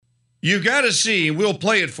you got to see, we'll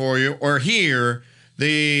play it for you, or hear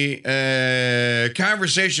the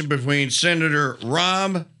conversation between Senator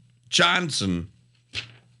Rob Johnson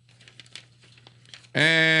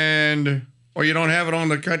and, or you don't have it on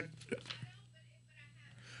the cut?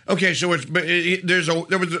 Okay, so there was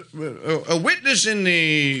a witness in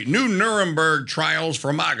the new Nuremberg trials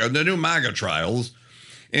for MAGA, the new MAGA trials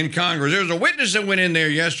in Congress. There was a witness that went in there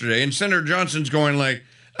yesterday, and Senator Johnson's going like,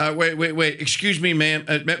 wait, excuse me, ma'am,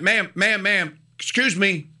 ma'am, excuse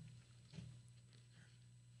me.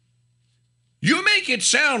 You make it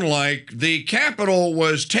sound like the Capitol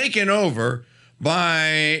was taken over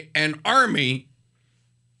by an army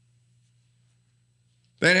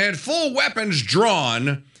that had full weapons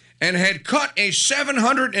drawn and had cut a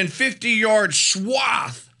 750-yard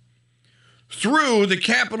swath through the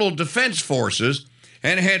Capitol Defense Forces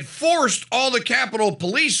and had forced all the Capitol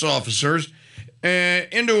police officers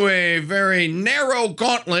into a very narrow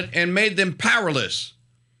gauntlet and made them powerless.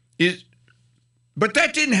 But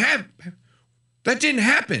that didn't happen. That didn't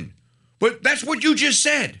happen. But that's what you just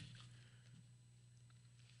said.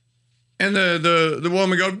 And the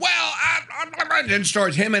woman goes, well, and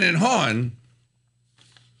starts hemming and hawing.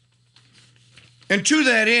 And to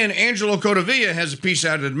that end, Angelo Codavilla has a piece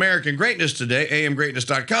out at American Greatness today,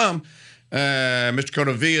 amgreatness.com. Mr.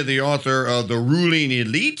 Codavilla, the author of The Ruling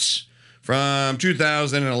Elites from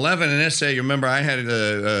 2011, an essay. You remember I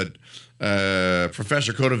had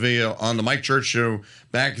Professor Codavilla on the Mike Church Show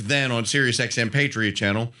back then on Sirius XM Patriot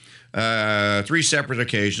Channel. 3 separate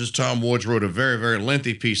occasions. Tom Woods wrote a very, very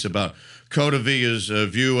lengthy piece about Codavilla's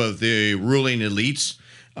view of the ruling elites.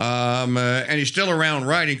 And he's still around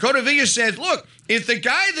writing. Codavilla says, look, if the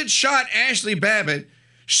guy that shot Ashley Babbitt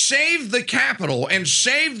saved the Capitol and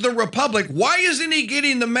saved the Republic, why isn't he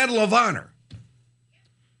getting the Medal of Honor?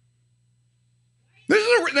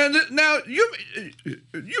 Now, you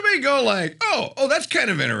may go like, oh, that's kind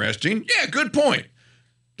of interesting. Yeah, good point.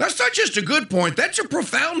 That's not just a good point. That's a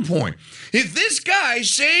profound point. If this guy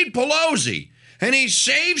saved Pelosi and he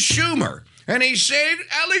saved Schumer and he saved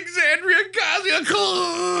Alexandria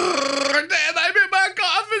Ocasio-Cortez, and I'm in my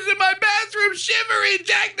office in my bathroom shivering,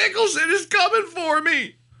 Jack Nicholson is coming for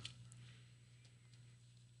me.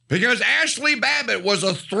 Because Ashley Babbitt was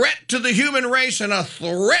a threat to the human race and a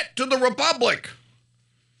threat to the Republic.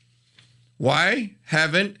 Why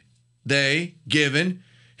haven't they given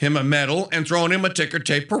him a medal and thrown him a ticker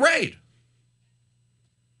tape parade?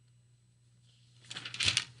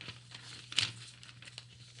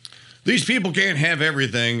 These people can't have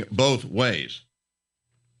everything both ways,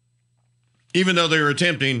 even though they're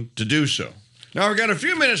attempting to do so. Now, we've got a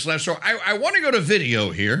few minutes left, so I want to go to video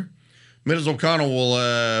here. Ms. O'Connell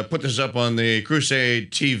will put this up on the Crusade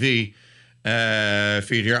TV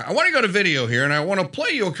feed here. I want to go to video here, and I want to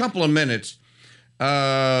play you a couple of minutes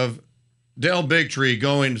of Del Bigtree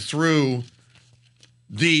going through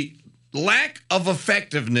the lack of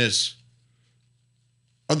effectiveness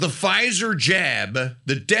of the Pfizer jab,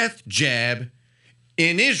 the death jab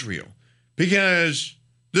in Israel, because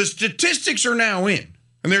the statistics are now in.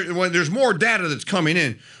 And there's more data that's coming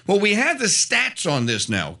in. Well, we have the stats on this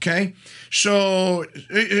now, okay? So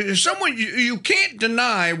you can't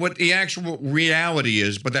deny what the actual reality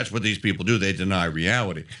is, but that's what these people do. They deny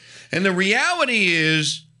reality. And the reality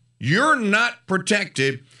is you're not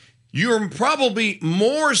protected. You're probably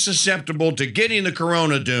more susceptible to getting the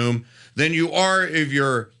corona doom than you are if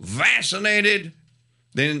you're vaccinated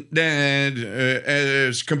than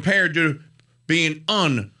as compared to being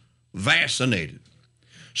unvaccinated.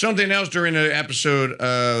 Something else during the episode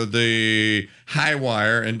of the High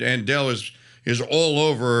Wire, and Dell is all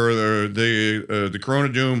over the Corona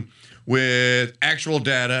Doom with actual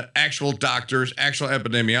data, actual doctors, actual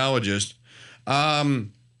epidemiologists. I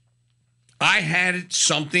had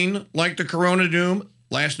something like the Corona Doom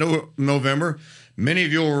last November. Many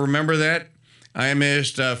of you will remember that. I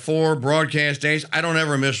missed 4 broadcast days. I don't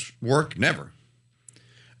ever miss work, never.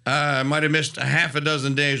 I might have missed a half a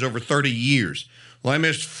dozen days over 30 years. Well, I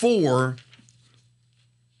missed 4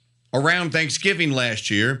 around Thanksgiving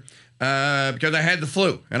last year because I had the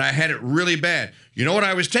flu, and I had it really bad. You know what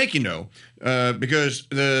I was taking, though? Because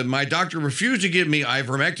my doctor refused to give me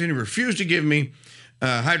ivermectin, refused to give me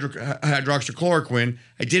hydroxychloroquine.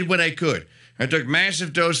 I did what I could. I took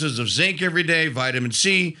massive doses of zinc every day, vitamin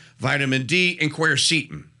C, vitamin D, and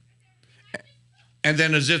quercetin, and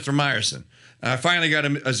then azithromycin. I finally got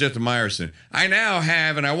azithromycin. I now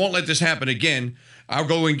have, and I won't let this happen again, I'll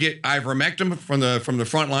go and get ivermectin from the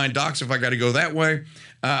frontline docs if I got to go that way.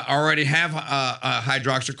 I already have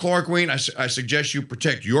hydroxychloroquine. I suggest you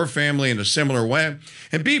protect your family in a similar way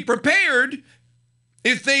and be prepared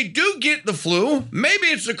If they do get the flu, maybe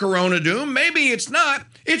it's the corona doom, maybe it's not,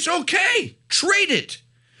 it's okay. Treat it.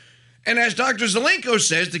 And as Dr. Zelenko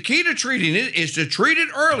says, the key to treating it is to treat it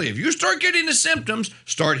early. If you start getting the symptoms,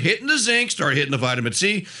 start hitting the zinc, start hitting the vitamin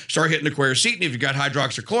C, start hitting the quercetin. If you've got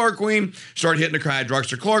hydroxychloroquine, start hitting the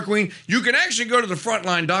hydroxychloroquine. You can actually go to the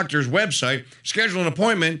Frontline Doctor's website, schedule an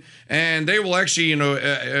appointment, and they will actually,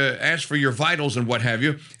 ask for your vitals and what have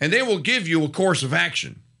you, and they will give you a course of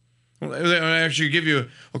action. They'll actually give you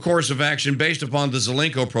a course of action based upon the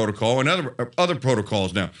Zelenko protocol and other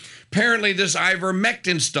protocols now. Apparently, this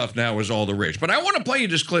ivermectin stuff now is all the rage. But I want to play you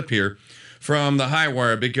this clip here from the High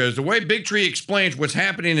Wire because the way Big Tree explains what's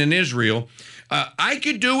happening in Israel, I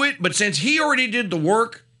could do it, but since he already did the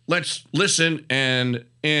work, let's listen and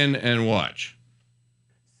watch.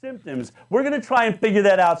 Symptoms. We're going to try and figure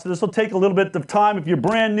that out. So this will take a little bit of time. If you're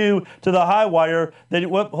brand new to the High Wire, then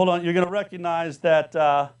hold on, you're going to recognize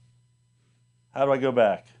that. How do I go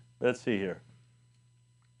back? Let's see here.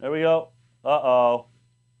 There we go. Uh-oh.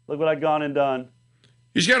 Look what I've gone and done.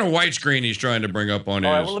 He's got a white screen he's trying to bring up on his.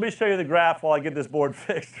 All right, well, let me show you the graph while I get this board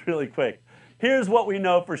fixed really quick. Here's what we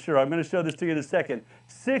know for sure. I'm going to show this to you in a second.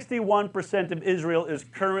 61% of Israel is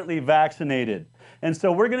currently vaccinated. And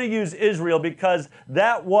so we're going to use Israel because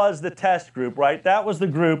that was the test group, right? That was the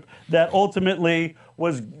group that ultimately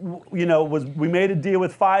we made a deal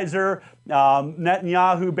with Pfizer.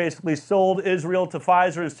 Netanyahu basically sold Israel to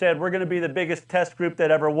Pfizer and said, we're going to be the biggest test group that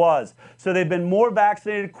ever was. So they've been more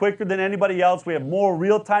vaccinated quicker than anybody else. We have more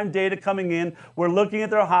real-time data coming in. We're looking at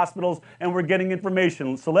their hospitals and we're getting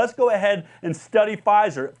information. So let's go ahead and study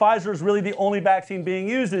Pfizer. Pfizer is really the only vaccine being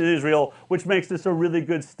used in Israel, which makes this a really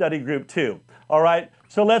good study group too. All right,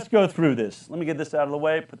 so let's go through this. Let me get this out of the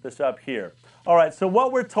way, put this up here. All right, so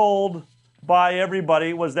what we're told by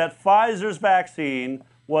everybody was that Pfizer's vaccine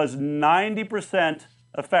was 90%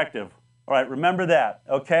 effective. All right, remember that,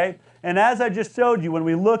 okay? And as I just showed you, when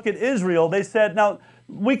we look at Israel, they said, now,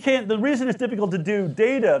 we can't, the reason it's difficult to do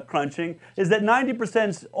data crunching is that 90%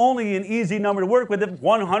 is only an easy number to work with if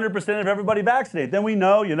 100% of everybody vaccinated. Then we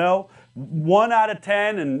know, 1 out of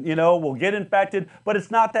 10 and, will get infected. But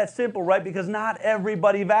it's not that simple, right? Because not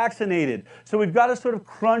everybody vaccinated. So we've got to sort of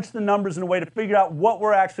crunch the numbers in a way to figure out what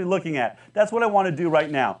we're actually looking at. That's what I want to do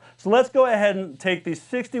right now. So let's go ahead and take the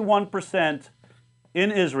 61%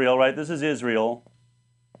 in Israel, right? This is Israel.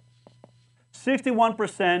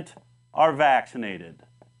 61% are vaccinated.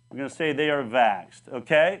 We're going to say they are vaxxed,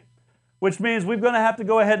 okay? Which means we're going to have to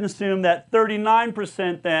go ahead and assume that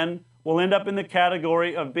 39% then will end up in the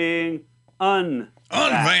category of being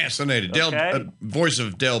unvaccinated. Okay? Voice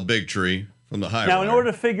of Del Bigtree from the High Wire. Now, in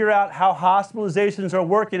order to figure out how hospitalizations are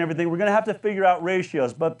working and everything, we're going to have to figure out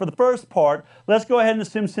ratios. But for the first part, let's go ahead and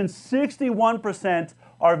assume since 61%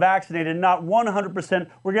 are vaccinated, not 100%,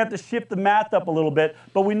 we're going to have to shift the math up a little bit.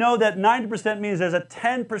 But we know that 90% means there's a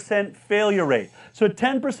 10% failure rate. So a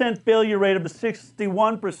 10% failure rate of the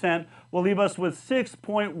 61% will leave us with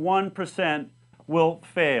 6.1% will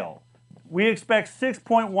fail. We expect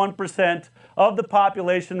 6.1% of the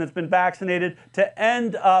population that's been vaccinated to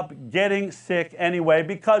end up getting sick anyway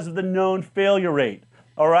because of the known failure rate,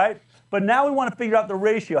 all right? But now we want to figure out the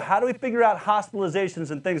ratio. How do we figure out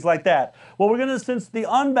hospitalizations and things like that? Well, we're going to, since the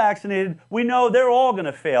unvaccinated, we know they're all going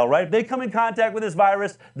to fail, right? If they come in contact with this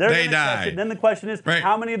virus, they're going to catch it. Then the question is,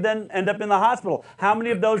 how many of them end up in the hospital? How many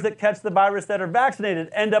of those that catch the virus that are vaccinated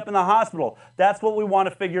end up in the hospital? That's what we want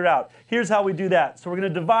to figure out. Here's how we do that. So we're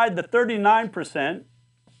going to divide the 39%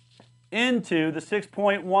 into the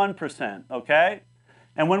 6.1%, okay?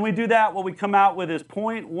 And when we do that, what we come out with is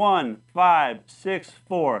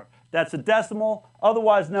 0.1564. That's a decimal,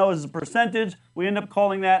 otherwise known as a percentage. We end up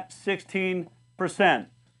calling that 16%.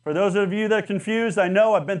 For those of you that are confused, I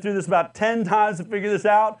know I've been through this about 10 times to figure this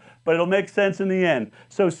out, but it'll make sense in the end.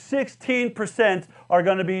 So 16% are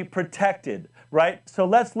going to be protected, right? So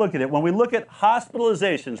let's look at it. When we look at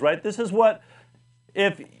hospitalizations, right, this is what,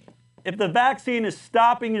 if the vaccine is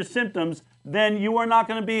stopping your symptoms, then you are not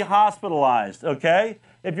going to be hospitalized, okay?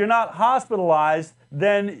 If you're not hospitalized,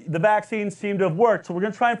 then the vaccines seem to have worked. So we're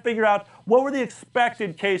going to try and figure out what were the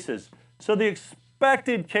expected cases. So the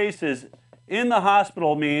expected cases in the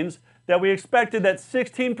hospital means that we expected that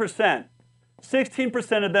 16%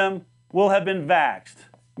 of them will have been vaxxed,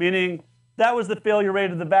 meaning that was the failure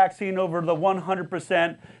rate of the vaccine over the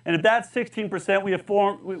 100%. And if that's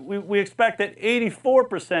 16%, we expect that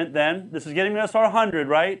 84% then, this is getting us our 100,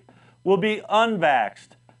 right, will be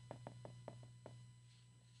unvaxxed.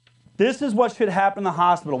 This is what should happen in the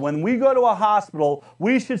hospital. When we go to a hospital,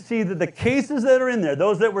 we should see that the cases that are in there,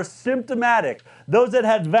 those that were symptomatic, those that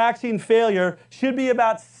had vaccine failure, should be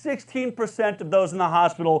about 16% of those in the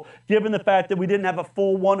hospital, given the fact that we didn't have a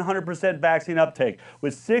full 100% vaccine uptake.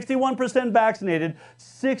 With 61% vaccinated,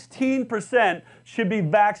 16% should be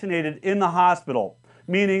vaccinated in the hospital,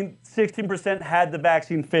 meaning 16% had the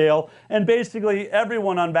vaccine fail, and basically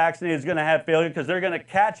everyone unvaccinated is going to have failure because they're going to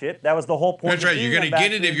catch it. That was the whole point. That's right. You're going to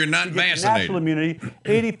get it if you're not vaccinated. Natural immunity,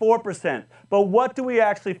 84%. But what do we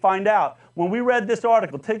actually find out? When we read this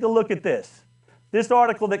article, take a look at this. This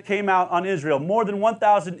article that came out on Israel, more than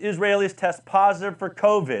 1,000 Israelis test positive for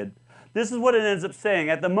COVID. This is what it ends up saying.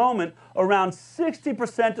 At the moment, around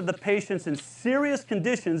 60% of the patients in serious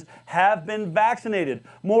conditions have been vaccinated.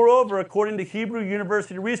 Moreover, according to Hebrew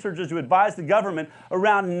University researchers who advise the government,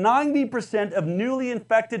 around 90% of newly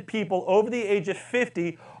infected people over the age of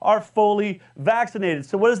 50 are fully vaccinated.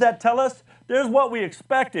 So what does that tell us? There's what we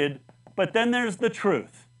expected, but then there's the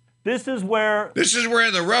truth. This is where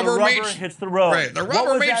the rubber hits the road. Right, the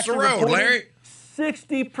rubber meets the road, Larry.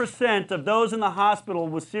 60% of those in the hospital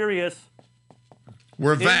with serious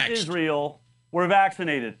were in vaxxed. Israel were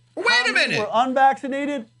vaccinated. Wait a minute. Were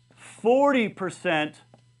unvaccinated? 40%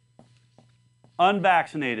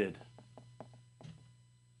 unvaccinated.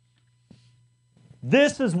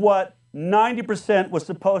 This is what 90% was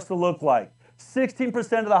supposed to look like. 16%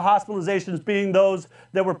 of the hospitalizations being those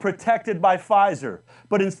that were protected by Pfizer.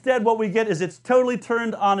 But instead what we get is it's totally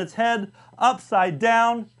turned on its head, upside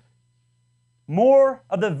down. More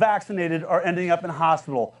of the vaccinated are ending up in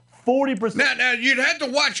hospital. 40%. Now, you'd have to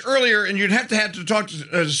watch earlier, and you'd have to talk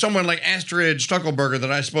to someone like Astrid Stuckelberger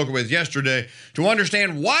that I spoke with yesterday to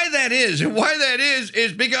understand why that is. And why that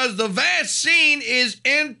is because the vaccine is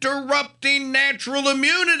interrupting natural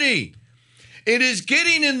immunity. It is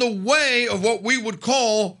getting in the way of what we would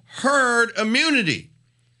call herd immunity.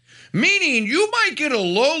 Meaning you might get a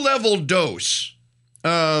low-level dose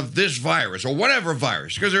of this virus or whatever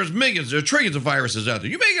virus, because there's trillions of viruses out there.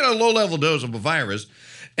 You may get a low-level dose of a virus,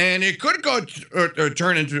 and it could go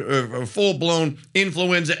turn into a full-blown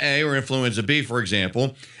influenza A or influenza B, for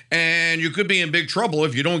example, and you could be in big trouble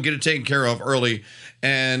if you don't get it taken care of early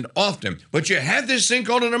and often. But you have this thing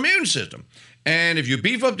called an immune system. And if you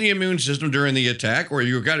beef up the immune system during the attack, or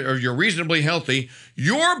you're reasonably healthy,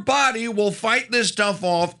 your body will fight this stuff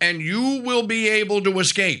off, and you will be able to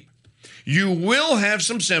escape. You will have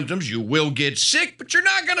some symptoms. You will get sick, but you're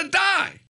not going to die.